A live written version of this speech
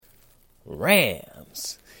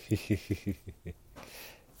Rams.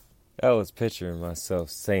 I was picturing myself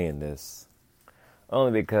saying this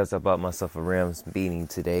only because I bought myself a Rams beanie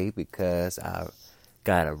today because I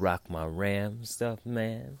gotta rock my Rams stuff,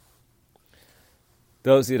 man.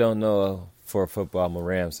 Those who don't know, for football, I'm a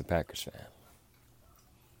Rams and Packers fan.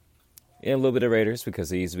 And a little bit of Raiders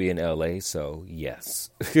because I used to be in LA, so yes.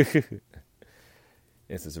 And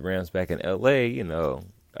since the Rams back in LA,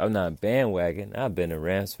 I'm not bandwagon. I've been a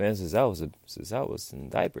Rams fan since I was in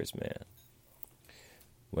diapers, man.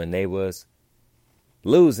 When they was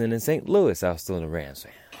losing in St. Louis, I was still a Rams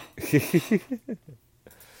fan.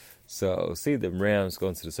 So see the Rams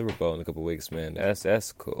going to the Super Bowl in a couple weeks, man.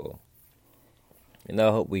 That's cool. And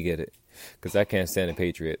I hope we get it, because I can't stand the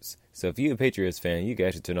Patriots. So if you're a Patriots fan, you can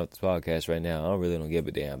actually turn off this podcast right now. I don't give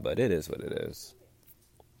a damn, but it is what it is.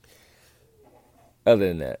 Other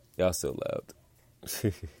than that, y'all still loved.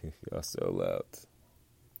 Y'all still loved.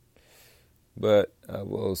 But I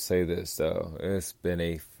will say this, though. It's been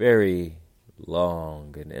a very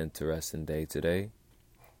long and interesting day today.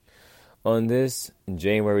 On this,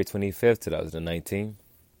 January 25th, 2019,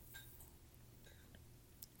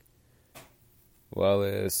 well,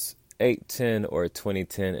 it's 8:10 or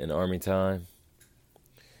 20:10 in Army time.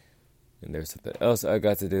 And there's something else I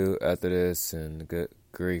got to do after this, and good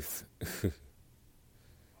grief.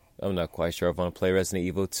 I'm not quite sure if I want to play Resident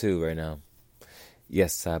Evil 2 right now.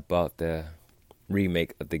 Yes, I bought the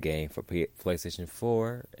remake of the game for PlayStation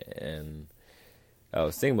 4, and I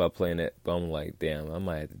was thinking about playing it, but I'm like, damn,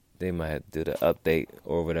 they might have to do the update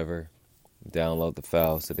or whatever, download the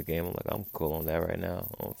files to the game. I'm like, I'm cool on that right now.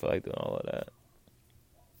 I don't feel like doing all of that.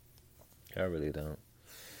 I really don't.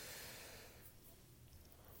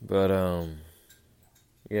 But,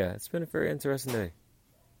 yeah, it's been a very interesting day.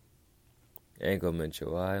 I ain't gonna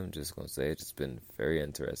mention why. I'm just gonna say it's just been very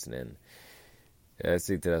interesting. And I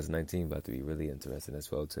see 2019 about to be really interesting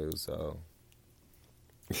as well, too. So,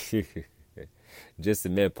 just the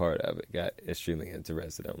mid part of it got extremely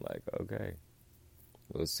interested. I'm like, okay,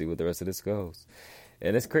 we'll see where the rest of this goes.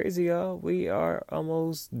 And it's crazy, y'all. We are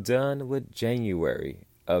almost done with January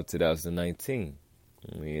of 2019.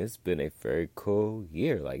 I mean, it's been a very cool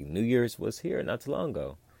year. Like, New Year's was here not too long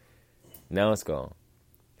ago. Now it's gone.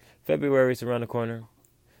 February's around the corner,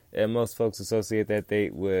 and most folks associate that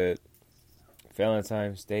date with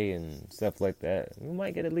Valentine's Day and stuff like that. We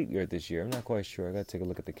might get a leap year this year. I'm not quite sure. I gotta take a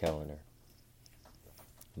look at the calendar.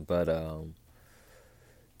 But,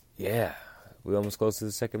 yeah, we're almost close to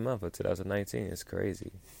the second month of 2019. It's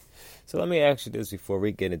crazy. So let me ask you this before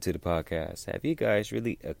we get into the podcast. Have you guys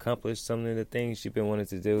really accomplished some of the things you've been wanting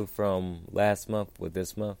to do from last month with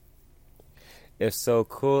this month? If so,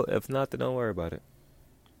 cool. If not, then don't worry about it.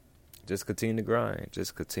 Just continue to grind.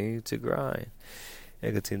 Just continue to grind.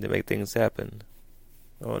 And continue to make things happen.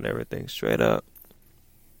 On everything straight up.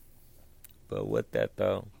 But with that,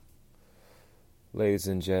 though, ladies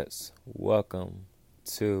and gents, welcome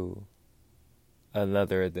to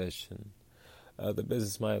another edition of the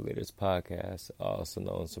Business Mind Leaders Podcast, also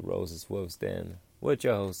known as the Roses Wolves Den, with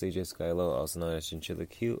your host, DJ Skylo, also known as Chinchilla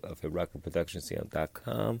Q of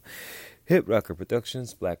HitRockerProductions.com. Hit Rocker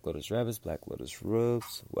Productions, Black Lotus Rabbits, Black Lotus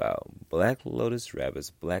Wolves. Wow, Black Lotus Rabbits,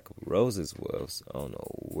 Black Roses Wolves. I don't know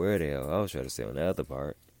where the hell I was trying to say on the other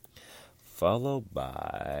part. Followed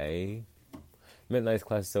by Midnight's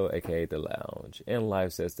Classic Show, aka The Lounge, and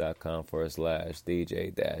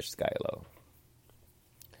livesets.com/DJ-Skylo.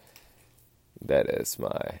 That is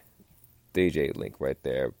my DJ link right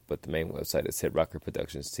there, but the main website is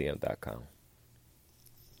hitrockerproductionstm.com.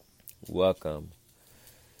 Welcome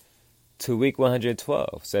to week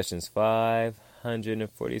 112, sessions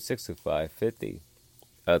 546 to 550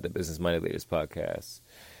 of the Business Minded Leaders Podcast.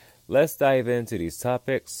 Let's dive into these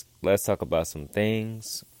topics. Let's talk about some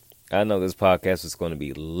things. I know this podcast was going to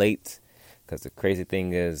be late because the crazy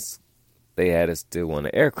thing is they had us do one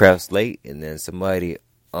of the aircrafts late, and then somebody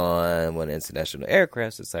on one of the international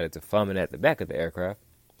aircrafts decided to vomit at the back of the aircraft,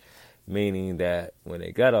 meaning that when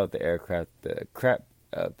they got out the aircraft, the crap,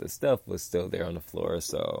 the stuff was still there on the floor,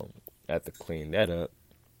 so I had to clean that up,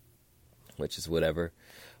 which is whatever.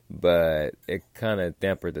 But it kind of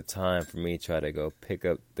dampened the time for me to try to go pick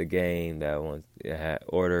up the game that I had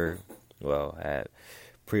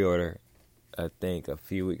pre-order, I think, a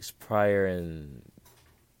few weeks prior, and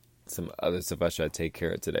some other stuff I should take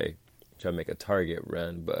care of today. Try to make a Target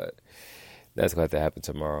run, but that's going to have to happen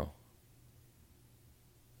tomorrow.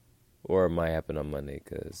 Or it might happen on Monday,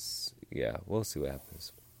 because, yeah, we'll see what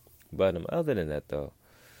happens. But other than that, though,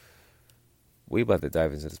 we about to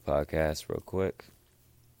dive into this podcast real quick.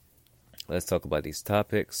 Let's talk about these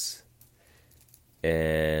topics.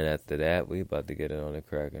 And after that, we about to get it on the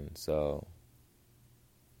cracking. So,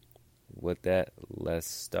 with that, let's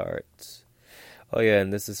start. Oh, yeah,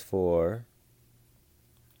 and this is for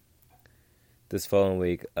this following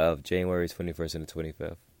week of January 21st and the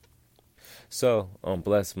 25th. So, on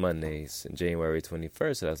Blessed Mondays, January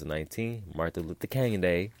 21st, 2019, Martin Luther King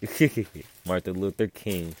Day. Martin Luther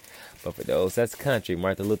King. But for those that's country,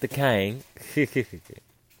 Martin Luther King.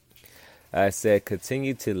 I said,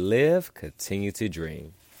 continue to live, continue to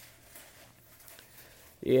dream.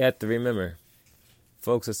 You have to remember,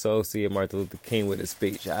 folks associate Martin Luther King with a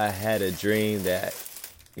speech. I had a dream that,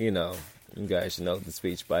 you guys should know the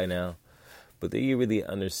speech by now. But do you really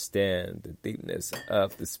understand the deepness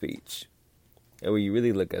of the speech? And when you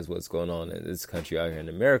really look at what's going on in this country out here in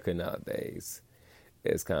America nowadays,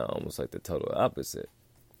 it's kind of almost like the total opposite.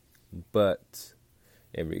 But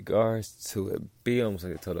in regards to it being almost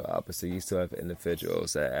like the total opposite, you still have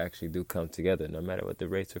individuals that actually do come together, no matter what the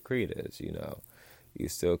race or creed is, You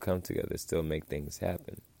still come together, still make things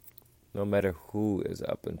happen. No matter who is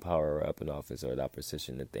up in power or up in office or in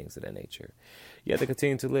opposition and things of that nature. You have to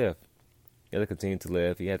continue to live. You have to continue to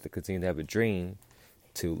live. You have to continue to have a dream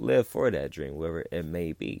to live for that dream, wherever it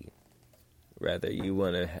may be. Rather you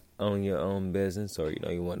want to own your own business or,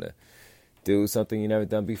 you want to do something you never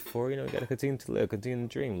done before, you got to continue to live, continue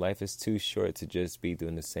to dream. Life is too short to just be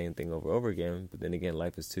doing the same thing over and over again. But then again,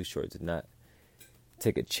 life is too short to not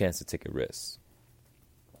take a chance to take a risk.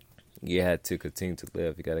 You had to continue to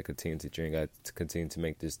live. You got to continue to dream. You got to continue to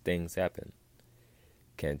make these things happen.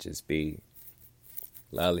 Can't just be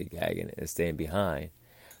lollygagging and staying behind,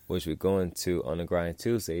 which we're going to on the Grind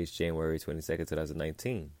Tuesdays, January 22nd,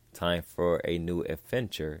 2019. Time for a new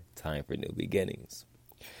adventure. Time for new beginnings.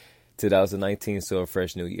 2019 is still a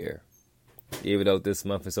fresh new year. Even though this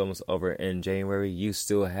month is almost over in January, you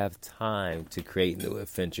still have time to create new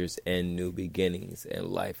adventures and new beginnings in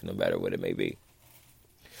life, no matter what it may be.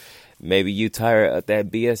 Maybe you tired of that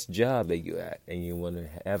BS job that you at and you want to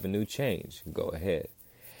have a new change. Go ahead.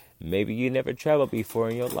 Maybe you never traveled before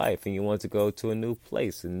in your life and you want to go to a new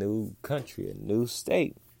place, a new country, a new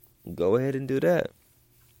state. Go ahead and do that.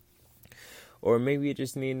 Or maybe you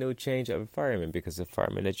just need a new change of environment because the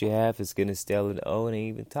environment that you have is getting stale and old and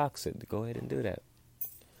even toxic. Go ahead and do that.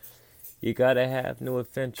 You gotta have new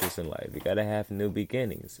adventures in life. You gotta have new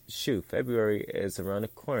beginnings. Shoot, February is around the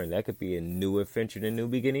corner. That could be a new adventure and a new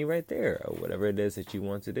beginning right there, or whatever it is that you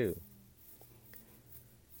want to do.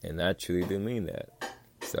 And I truly do mean that.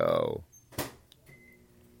 So,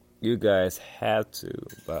 you guys have to,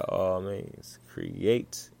 by all means,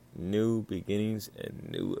 create new beginnings and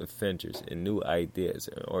new adventures and new ideas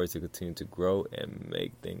in order to continue to grow and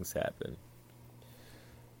make things happen.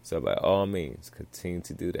 So, by all means, continue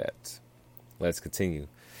to do that. Let's continue.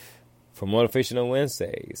 For Motivational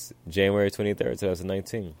Wednesdays, January 23rd,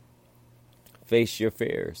 2019. Face your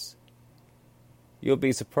fears. You'll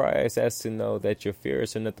be surprised as to know that your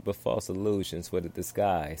fears are nothing but false illusions with a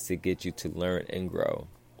disguise to get you to learn and grow.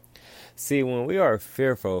 See, when we are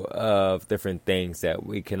fearful of different things that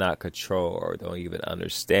we cannot control or don't even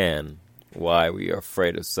understand why we are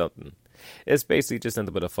afraid of something, it's basically just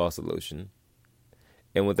nothing but a false illusion.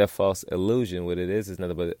 And with that false illusion, what it is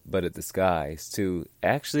nothing but a disguise to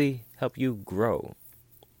actually help you grow,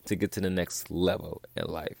 to get to the next level in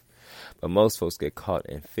life. But most folks get caught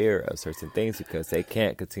in fear of certain things because they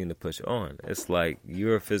can't continue to push on. It's like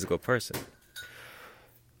you're a physical person.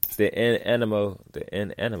 The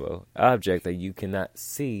inanimate object that you cannot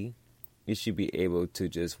see, you should be able to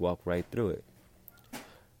just walk right through it.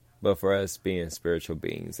 But for us being spiritual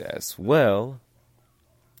beings as well,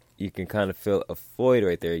 you can kind of feel a void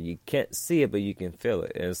right there. You can't see it, but you can feel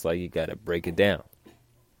it. And it's like you got to break it down.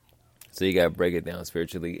 So you got to break it down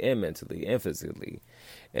spiritually and mentally and physically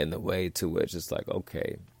in the way to which it's like,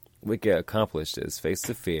 okay, we can accomplish this. Face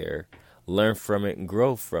the fear, learn from it, and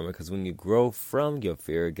grow from it. Because when you grow from your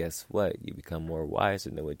fear, guess what? You become more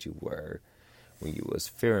wiser than what you were when you was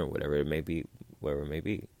fearing whatever it may be, wherever it may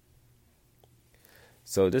be.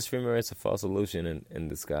 So just remember, it's a false illusion in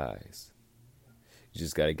disguise. You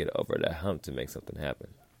just got to get over that hump to make something happen.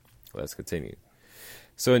 Let's continue.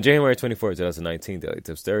 So in January 24, 2019, Daily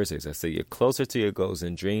Tips Thursdays, I say you're closer to your goals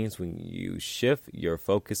and dreams when you shift your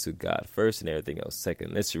focus to God first and everything else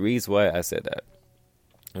second. That's the reason why I said that.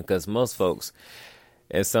 Because most folks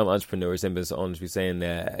and some entrepreneurs and business owners be saying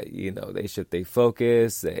that, they shift their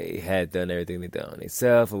focus, they had done everything they done on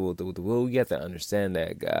themselves. You have to understand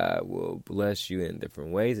that God will bless you in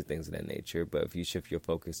different ways and things of that nature. But if you shift your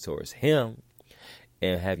focus towards Him,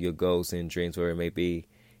 and have your goals and dreams where it may be,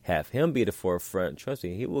 have Him be the forefront, trust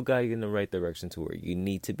me, He will guide you in the right direction to where you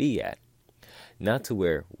need to be at. Not to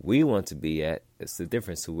where we want to be at. It's the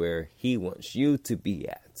difference to where he wants you to be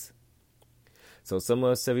at. So some of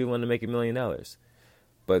us said we want to make $1 million.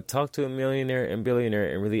 But talk to a millionaire and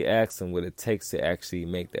billionaire and really ask them what it takes to actually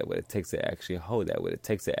make that, what it takes to actually hold that, what it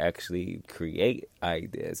takes to actually create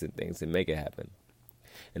ideas and things and make it happen.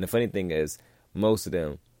 And the funny thing is, most of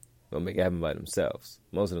them will make it happen by themselves.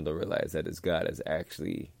 Most of them don't realize that it's God that's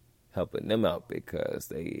actually helping them out because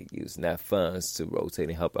they using that funds to rotate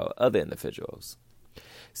and help out other individuals.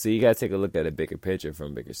 So you got to take a look at a bigger picture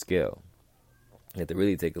from a bigger scale. You have to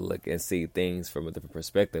really take a look and see things from a different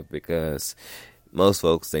perspective, because most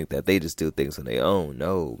folks think that they just do things on their own.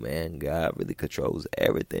 No, man, God really controls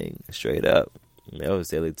everything, straight up. And that was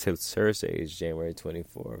Daily Tips Thursdays, January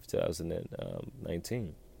 24th,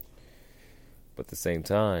 2019. But at the same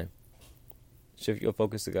time, shift your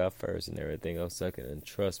focus to God first and everything else second. And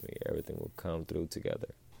trust me, everything will come through together.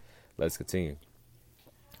 Let's continue.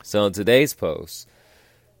 So in today's post,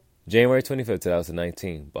 January 25th,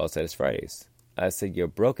 2019, Boss Status Fridays, I said your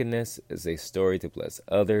brokenness is a story to bless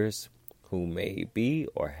others who may be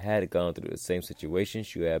or had gone through the same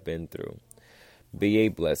situations you have been through. Be a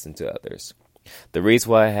blessing to others. The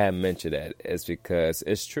reason why I have mentioned that is because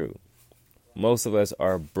it's true. Most of us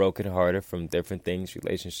are brokenhearted from different things,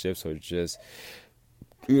 relationships, or just,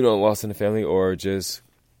 lost in the family, or just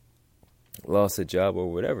lost a job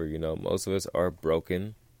or whatever. Most of us are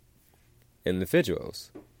broken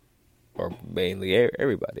individuals, or mainly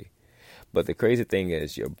everybody. But the crazy thing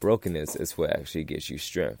is, your brokenness is what actually gives you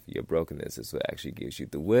strength. Your brokenness is what actually gives you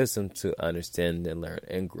the wisdom to understand and learn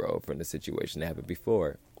and grow from the situation that happened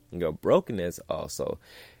before. Your brokenness also,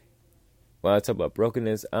 when I talk about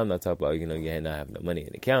brokenness, I'm not talking about, you not having no money in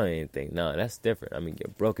the account or anything. No, that's different. I mean,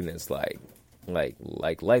 your brokenness, like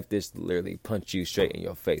life just literally punched you straight in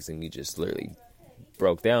your face and you just literally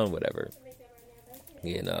broke down, whatever,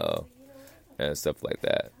 and stuff like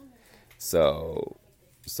that. So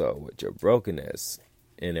with your brokenness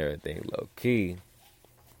and everything low key,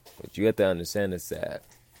 what you have to understand is that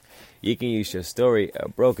you can use your story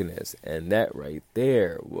of brokenness, and that right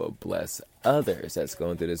there will bless others that's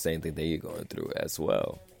going through the same thing that you're going through as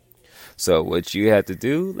well. So what you have to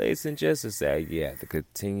do, ladies and gents, is that you have to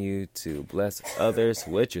continue to bless others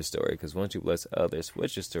with your story, because once you bless others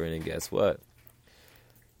with your story, then guess what?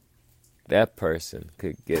 That person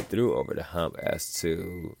could get through over the hump as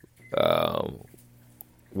to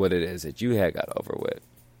what it is that you had got over with.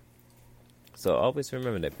 So always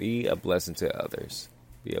remember that be a blessing to others.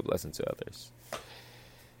 Be a blessing to others.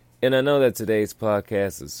 And I know that today's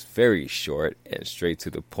podcast is very short and straight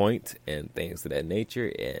to the point and things of that nature,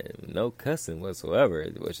 and no cussing whatsoever,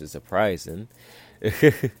 which is surprising.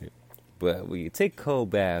 But when you take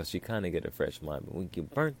cold baths, you kind of get a fresh mind. But when you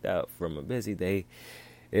get burnt out from a busy day,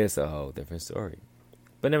 it's a whole different story.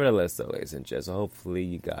 But nevertheless, though, ladies and gents, hopefully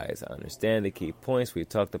you guys understand the key points we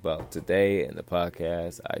talked about today in the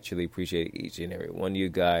podcast. I truly appreciate each and every one of you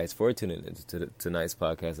guys for tuning into tonight's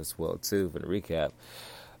podcast as well, too, for the recap.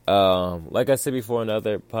 Like I said before in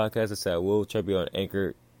other podcasts, I said I will try to be on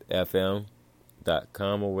anchor.fm.com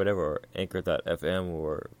or whatever, or anchor.fm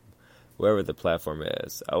or wherever the platform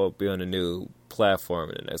is. I will be on a new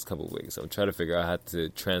platform in the next couple of weeks. I'm trying to figure out how to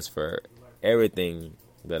transfer everything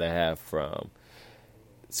that I have from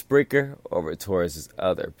Spreaker over towards this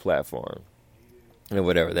other platform and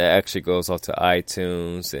whatever that actually goes off to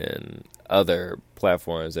iTunes and other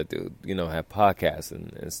platforms that do have podcasts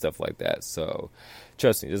and stuff like that. So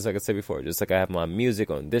trust me, just like I said before, just like I have my music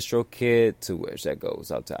on DistroKid, to which that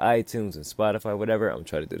goes out to iTunes and Spotify, whatever, I'm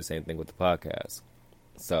trying to do the same thing with the podcast.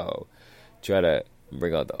 So try to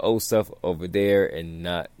bring out the old stuff over there and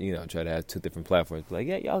not, try to have two different platforms. Like,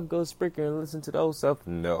 yeah, y'all can go to Spreaker and listen to the old stuff.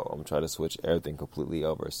 No, I'm trying to switch everything completely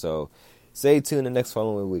over. So stay tuned the next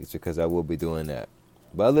following weeks, because I will be doing that.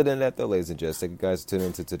 But other than that, though, ladies and gents, thank you guys for tuning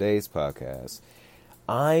into today's podcast.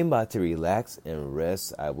 I'm about to relax and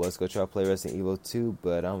rest. I was going to try to play Resident Evil 2,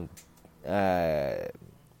 but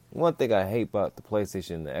one thing I hate about the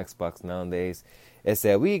PlayStation and the Xbox nowadays is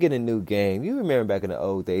that when you get a new game, you remember back in the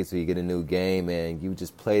old days where you get a new game and you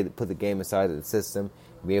just put the game inside of the system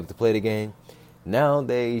and be able to play the game.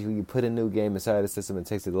 Nowadays, when you put a new game inside the system, it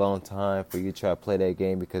takes a long time for you to try to play that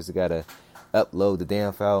game, because you got to upload the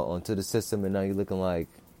damn file onto the system, and now you're looking like,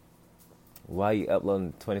 why are you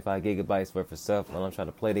uploading 25 gigabytes worth of stuff when I'm trying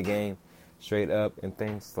to play the game straight up and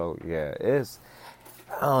things? So yeah, I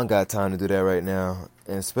don't got time to do that right now,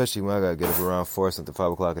 and especially when I gotta get up around 4 something,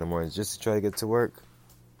 5 o'clock in the morning just to try to get to work.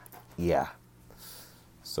 Yeah,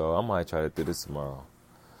 so I might try to do this tomorrow.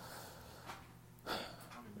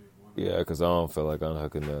 Yeah, because I don't feel like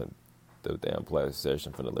unhooking the damn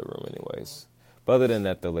PlayStation from the living room anyways. But other than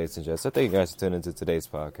that, though, ladies and gents, I thank you guys for tuning into today's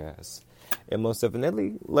podcast. And most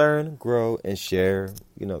definitely learn, grow, and share,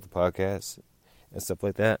 the podcast and stuff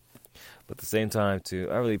like that. But at the same time, too,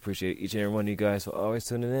 I really appreciate each and every one of you guys for always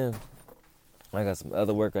tuning in. I got some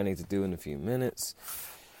other work I need to do in a few minutes.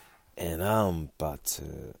 And I'm about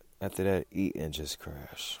to, after that, eat and just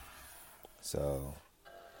crash. So,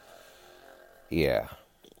 yeah.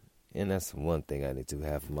 And that's one thing I need to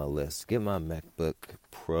have on my list. Get my MacBook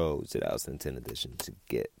Pro 2010 edition to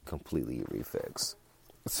get completely refixed.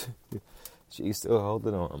 She's still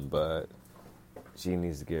holding on, but she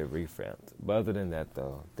needs to get revamped. But other than that,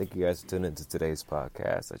 though, thank you guys for tuning into today's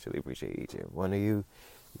podcast. I truly appreciate each and one of you.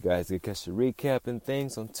 You guys can catch the recap and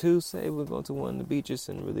things on Tuesday. We're going to one of the beaches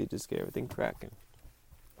and really just get everything cracking.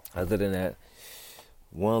 Other than that,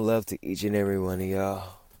 one love to each and every one of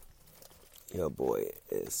y'all. Your boy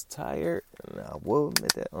is tired, and I will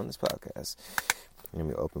admit that on this podcast. Let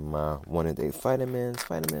me open my one-a-day vitamins.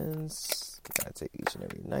 I take each and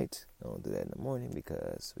every night. I don't do that in the morning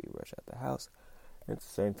because we rush out the house. At the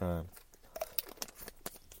same time,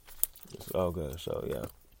 it's all good. So,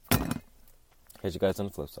 yeah. Catch you guys on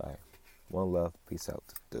the flip side. One love. Peace out.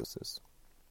 Deuces.